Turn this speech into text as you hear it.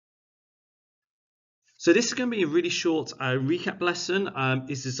So this is going to be a really short recap lesson.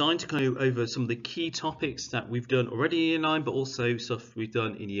 It's designed to go over some of the key topics that we've done already in Year 9, but also stuff we've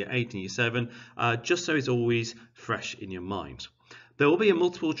done in Year 8 and Year 7, just so it's always fresh in your mind. There will be a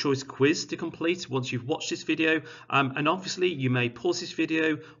multiple choice quiz to complete once you've watched this video, and obviously you may pause this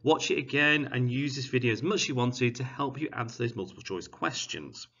video, watch it again, and use this video as much as you want to help you answer those multiple choice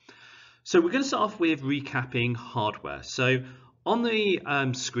questions. So we're going to start off with recapping hardware. So on the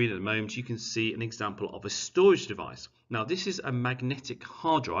screen at the moment, you can see an example of a storage device. Now this is a magnetic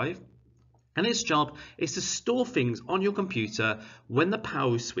hard drive, and its job is to store things on your computer when the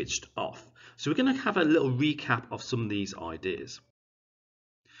power is switched off. So we're going to have a little recap of some of these ideas.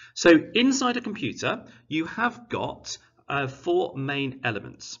 So inside a computer, you have got 4 main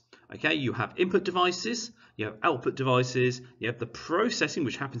elements. Okay, you have input devices, you have output devices, you have the processing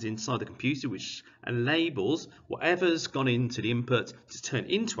which happens inside the computer, which enables whatever's gone into the input to turn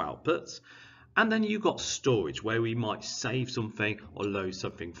into outputs, and then you've got storage where we might save something or load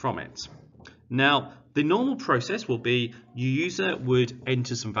something from it. Now the normal process will be your user would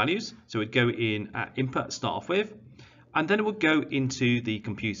enter some values, so it would go in at input to start off with, and then it would go into the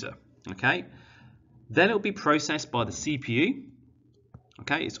computer. Okay, then it will be processed by the CPU.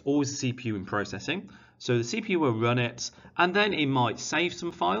 Okay, it's always the CPU in processing. So the CPU will run it, and then it might save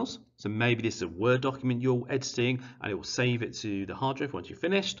some files. So maybe this is a Word document you're editing, and it will save it to the hard drive once you're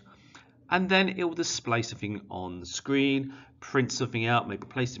finished. And then it will display something on the screen, print something out, maybe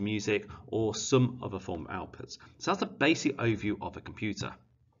play some music or some other form of outputs. So that's a basic overview of a computer.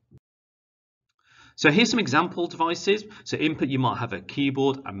 So here's some example devices. So input, you might have a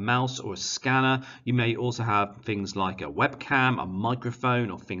keyboard, a mouse or a scanner. You may also have things like a webcam, a microphone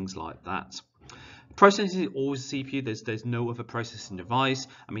or things like that. Processing is always a CPU. There's no other processing device.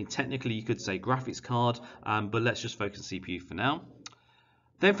 I mean, technically you could say graphics card, but let's just focus on CPU for now.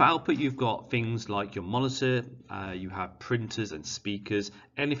 Then for output, you've got things like your monitor, you have printers and speakers,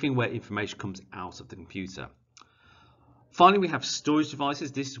 anything where information comes out of the computer. Finally, we have storage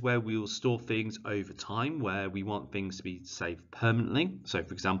devices. This is where we will store things over time, where we want things to be saved permanently. So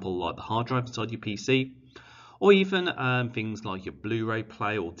for example, like the hard drive inside your PC, or even things like your Blu-ray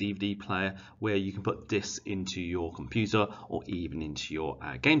player or DVD player, where you can put discs into your computer or even into your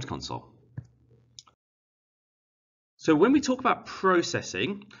games console. So when we talk about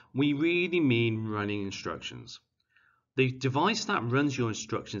processing, we really mean running instructions. The device that runs your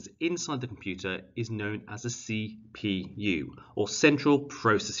instructions inside the computer is known as a CPU, or Central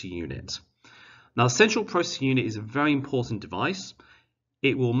Processing Unit. Now, the Central Processing Unit is a very important device.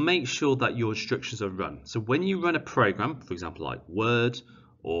 It will make sure that your instructions are run. So when you run a program, for example, like Word,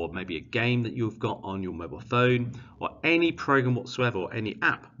 or maybe a game that you've got on your mobile phone, or any program whatsoever, or any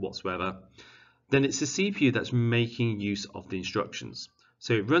app whatsoever, then it's the CPU that's making use of the instructions.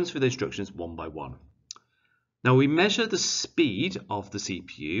 So it runs through the instructions one by one. Now we measure the speed of the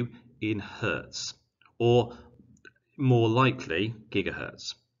CPU in hertz, or more likely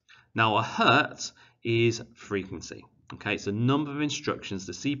gigahertz. Now a hertz is frequency. Okay, it's the number of instructions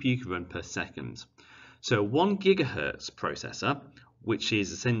the CPU can run per second. So 1 gigahertz processor, which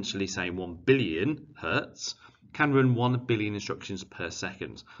is essentially saying 1 billion hertz, can run 1 billion instructions per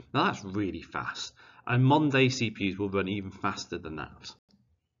second. Now that's really fast, and modern day CPUs will run even faster than that.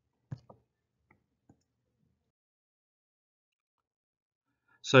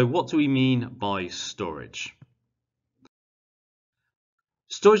 So what do we mean by storage?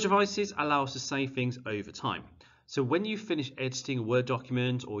 Storage devices allow us to save things over time. So when you finish editing a Word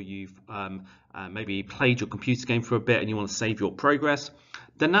document, or you've maybe played your computer game for a bit and you want to save your progress,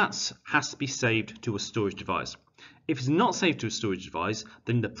 then that has to be saved to a storage device. If it's not saved to a storage device,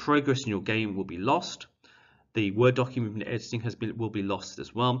 then the progress in your game will be lost. The Word document editing will be lost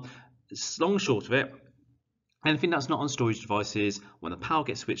as well. Long and short of it, anything that's not on storage devices, when the power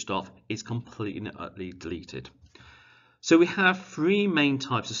gets switched off, is completely and utterly deleted. So we have 3 main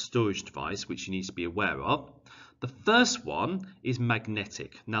types of storage device which you need to be aware of. The first one is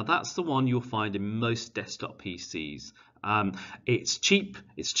magnetic. Now that's the one you'll find in most desktop PCs. It's cheap,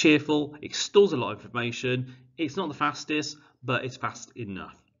 it's cheerful, it stores a lot of information. It's not the fastest, but it's fast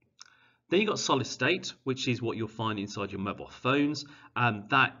enough. Then you've got solid state, which is what you'll find inside your mobile phones.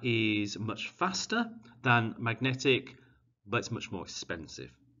 That is much faster than magnetic, but it's much more expensive.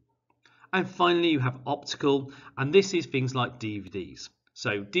 And finally, you have optical, and this is things like DVDs.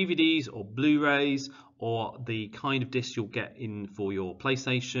 So DVDs or Blu-rays, or the kind of disc you'll get in for your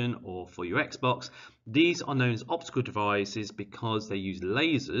PlayStation or for your Xbox. These are known as optical devices because they use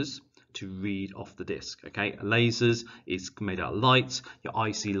lasers to read off the disc. Okay, lasers is made out of light, your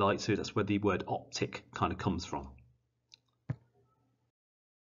eye see light, so that's where the word optic kind of comes from.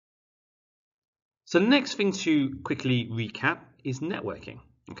 So the next thing to quickly recap is networking.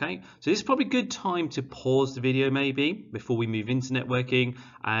 Okay, so this is probably a good time to pause the video maybe before we move into networking,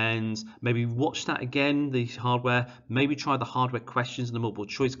 and maybe watch that again, the hardware, maybe try the hardware questions and the multiple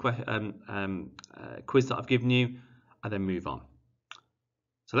choice quiz that I've given you, and then move on.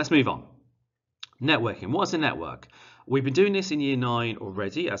 So let's move on. Networking. What is a network? We've been doing this in year 9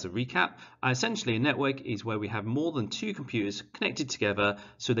 already as a recap. Essentially, a network is where we have more than 2 computers connected together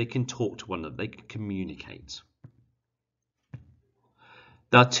so they can talk to one another, they can communicate.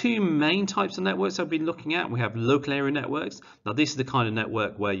 There are 2 main types of networks I've been looking at. We have local area networks. Now this is the kind of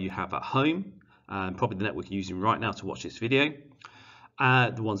network where you have at home, probably the network you're using right now to watch this video.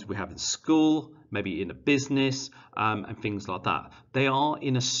 The ones we have in school, maybe in a business, and things like that. They are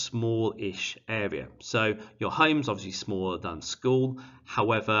in a small-ish area. So your home's obviously smaller than school.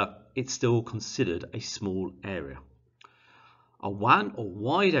 However, it's still considered a small area. A WAN or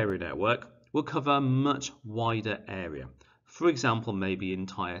wide area network will cover a much wider area. For example, maybe an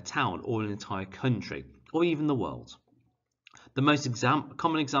entire town or an entire country or even the world. The most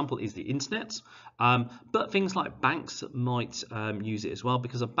common example is the internet, but things like banks might use it as well,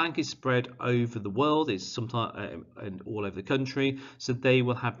 because a bank is spread over the world, is sometimes all over the country, so they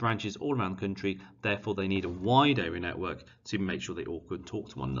will have branches all around the country. Therefore, they need a wide area network to make sure they all can talk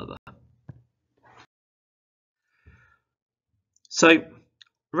to one another. So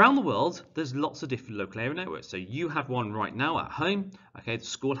around the world, there's lots of different local area networks. So you have one right now at home. Okay, the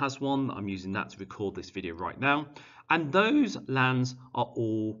school has one. I'm using that to record this video right now. And those LANs are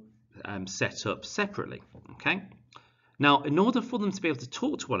all set up separately. Okay. Now, in order for them to be able to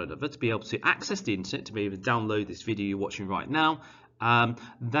talk to one another, to be able to access the internet, to be able to download this video you're watching right now,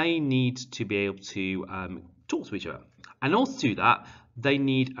 they need to be able to talk to each other. And also to do that, they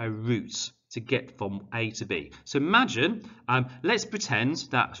need a route to get from A to B. So imagine, let's pretend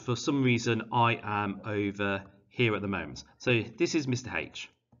that for some reason I am over here at the moment. So this is Mr. H.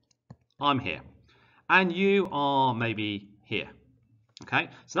 I'm here. And you are maybe here. Okay,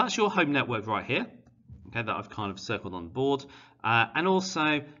 so that's your home network right here. Okay, that I've kind of circled on the board. And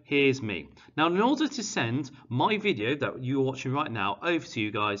also, here's me. Now, in order to send my video that you're watching right now over to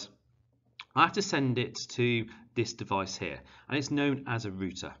you guys, I have to send it to this device here. And it's known as a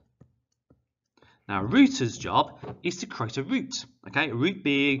router. Now, a router's job is to create a route, okay? A route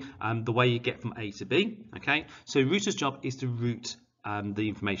being the way you get from A to B, okay? So a router's job is to route the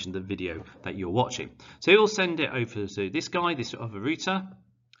information, the video that you're watching. So he'll send it over to this guy, this other router,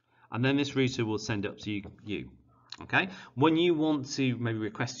 and then this router will send it up to you, okay? When you want to maybe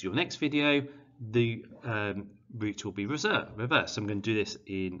request your next video, the route will be reversed. So I'm going to do this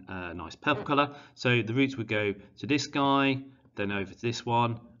in a nice purple color. So the route would go to this guy, then over to this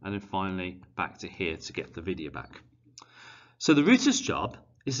one, and then finally back to here to get the video back. So the router's job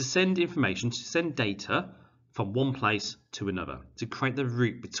is to send information, to send data from one place to another, to create the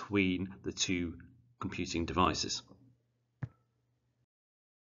route between the 2 computing devices.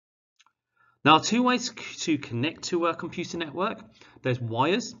 Now, 2 ways to connect to a computer network. There's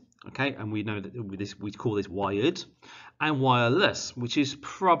wires, okay, and we know that we call this wired, and wireless, which is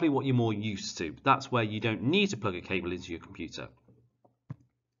probably what you're more used to. That's where you don't need to plug a cable into your computer.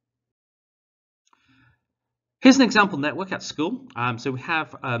 Here's an example network at school. So we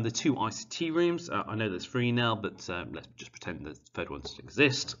have the 2 ICT rooms. I know there's 3 now, but let's just pretend the third one doesn't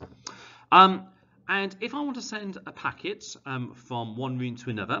exist. And if I want to send a packet from one room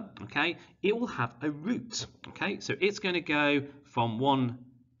to another, okay, it will have a route. Okay, so it's going to go from one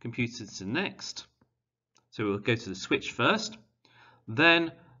computer to the next. So we'll go to the switch first,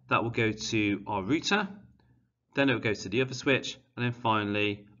 then that will go to our router, then it will go to the other switch, and then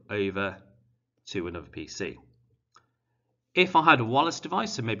finally over to another PC. If I had a wireless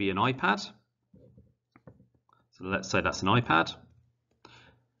device, so maybe an iPad, so let's say that's an iPad,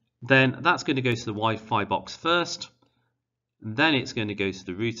 then that's going to go to the Wi-Fi box first, then it's going to go to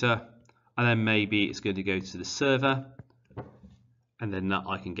the router, and then maybe it's going to go to the server, and then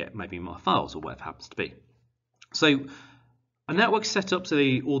I can get maybe my files or whatever it happens to be. So a network set up so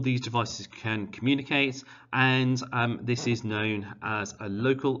all these devices can communicate, and this is known as a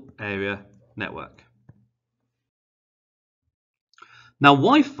local area network. Now,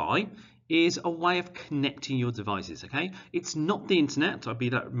 Wi-Fi is a way of connecting your devices, okay? It's not the internet.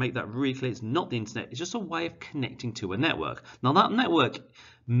 Make that really clear. It's not the internet. It's just a way of connecting to a network. Now, that network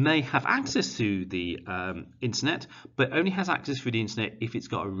may have access to the internet, but only has access through the internet if it's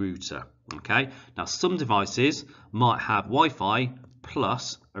got a router, okay? Now, some devices might have Wi-Fi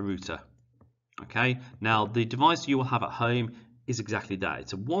plus a router, okay? Now, the device you will have at home is exactly that.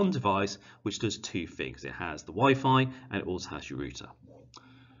 It's a one device which does 2 things. It has the Wi-Fi and it also has your router.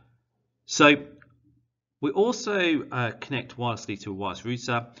 So We also connect wirelessly to a wireless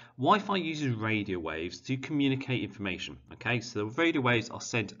router. Wi-Fi uses radio waves to communicate information. Okay, so the radio waves are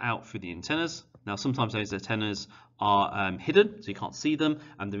sent out through the antennas. Now, sometimes those antennas are hidden, so you can't see them,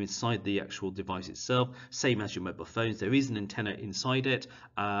 and they're inside the actual device itself. Same as your mobile phones, there is an antenna inside it,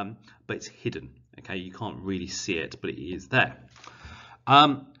 but it's hidden. Okay, you can't really see it, but it is there.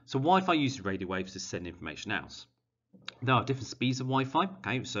 So Wi-Fi uses radio waves to send information out. There are different speeds of Wi-Fi,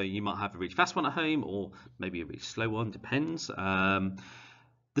 okay, so you might have a really fast one at home or maybe a really slow one, depends. The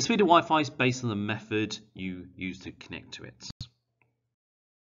speed of Wi-Fi is based on the method you use to connect to it.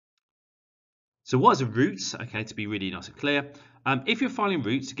 So what is a route? Okay, to be really nice and clear, if you're following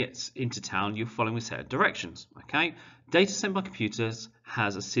routes to get into town, you're following a set of directions, okay? Data sent by computers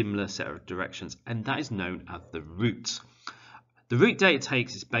has a similar set of directions, and that is known as the route. The route data it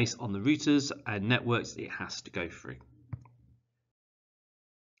takes is based on the routers and networks it has to go through.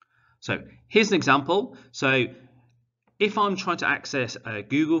 So here's an example. So if I'm trying to access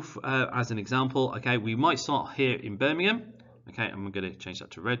Google as an example, okay, we might start here in Birmingham. Okay, I'm going to change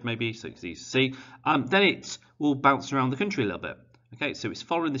that to red maybe so it's easy to see. Then it will bounce around the country a little bit. Okay, so it's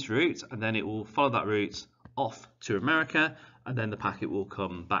following this route and then it will follow that route off to America and then the packet will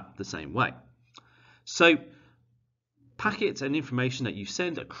come back the same way. So packets and information that you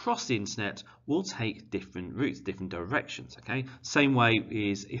send across the internet will take different routes, different directions, okay? Same way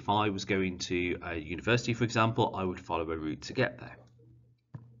is if I was going to a university, for example, I would follow a route to get there.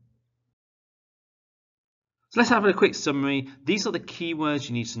 So let's have a quick summary. These are the keywords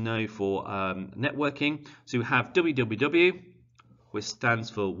you need to know for networking. So we have www, which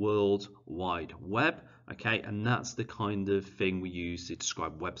stands for World Wide Web, okay? And that's the kind of thing we use to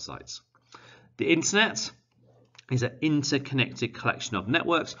describe websites. The internet is an interconnected collection of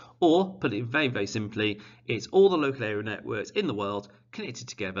networks, or put it very, very simply, it's all the local area networks in the world connected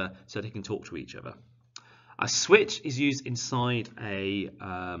together so they can talk to each other. A switch is used inside a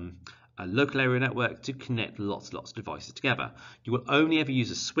local area network to connect lots of devices together. You will only ever use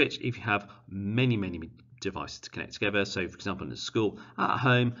a switch if you have many devices to connect together. So for example, in a school, at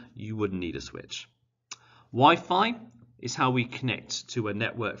home, you wouldn't need a switch. Wi-Fi is how we connect to a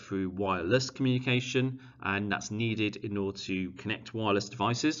network through wireless communication, and that's needed in order to connect wireless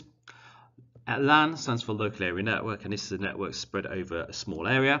devices. LAN stands for local area network, and this is a network spread over a small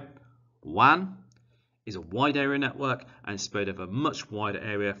area. WAN is a wide area network and spread over a much wider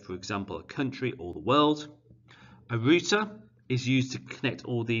area, for example, a country or the world. A router is used to connect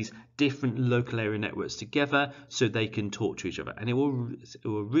all these different local area networks together so they can talk to each other, and it will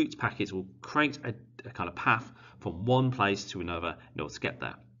route packets, will create a kind of path from one place to another in order to get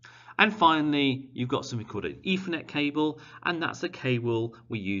there. And finally, you've got something called an Ethernet cable, and that's the cable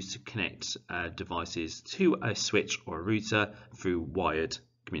we use to connect devices to a switch or a router through wired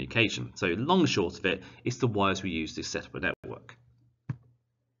communication. So long and short of it, it's the wires we use to set up a network.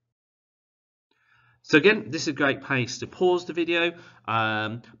 So again, this is a great place to pause the video,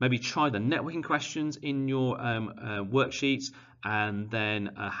 maybe try the networking questions in your worksheets, and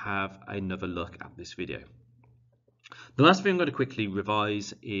then have another look at this video. The last thing I'm going to quickly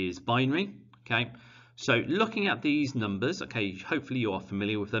revise is binary. Okay, so looking at these numbers, okay, hopefully you are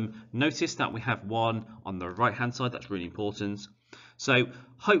familiar with them. Notice that we have one on the right hand side, that's really important. So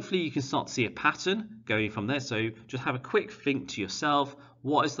hopefully you can start to see a pattern going from there. So just have a quick think to yourself,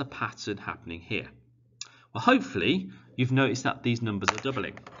 what is the pattern happening here? Well, hopefully you've noticed that these numbers are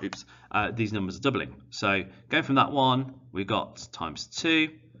doubling. These numbers are doubling. So going from that one, we got times 2.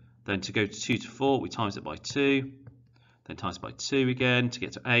 Then to go to 2 to 4, we times it by 2. Then times by 2 again to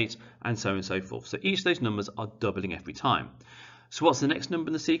get to 8, and so on and so forth. So each of those numbers are doubling every time. So what's the next number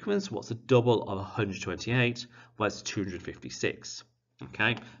in the sequence? What's the double of 128? Well, it's 256.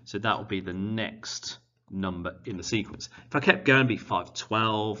 Okay, so that will be the next number in the sequence. If I kept going, it'd be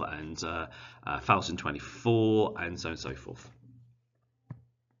 512 and 1024 and so on and so forth.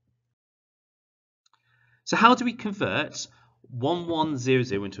 So how do we convert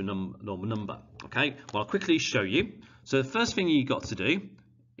 1100 into a normal number? Okay, well, I'll quickly show you. So the first thing you've got to do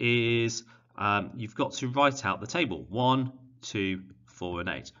is you've got to write out the table 1, 2, 4 and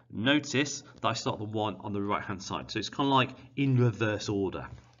 8. Notice that I start the 1 on the right hand side, so it's kind of like in reverse order.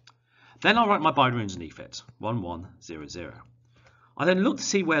 Then I'll write my binary underneath it, 1100. I then look to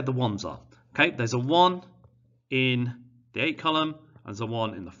see where the 1s are. Okay, there's a 1 in the 8 column and there's a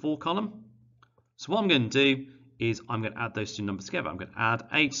 1 in the 4 column. So what I'm going to do is I'm going to add those two numbers together. I'm going to add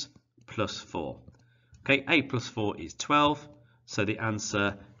 8 plus 4. Okay, 8 plus 4 is 12. So the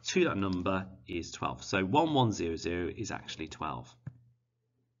answer to that number is 12. So 1100 is actually 12.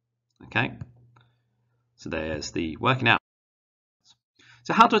 Okay, so there's the working out.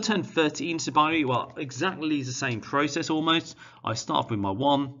 So how do I turn 13 to binary? Well, exactly the same process almost. I start off with my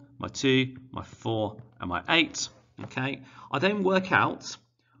 1, my 2, my 4, and my 8. Okay. I then work out,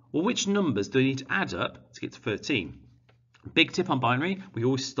 well, which numbers do I need to add up to get to 13? Big tip on binary, we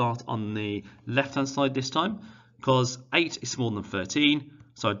always start on the left-hand side this time, because 8 is smaller than 13,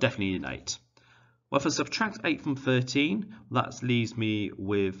 so I definitely need an 8. Well, if I subtract 8 from 13, that leaves me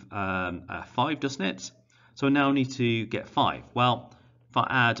with 5, doesn't it? So I now need to get 5. Well, if I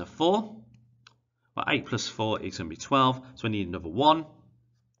add a 4, well, 8 plus 4 is going to be 12, so I need another 1. And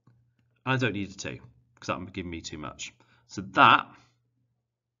I don't need a 2, because that would give me too much. So that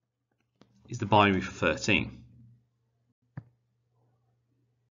is the binary for 13.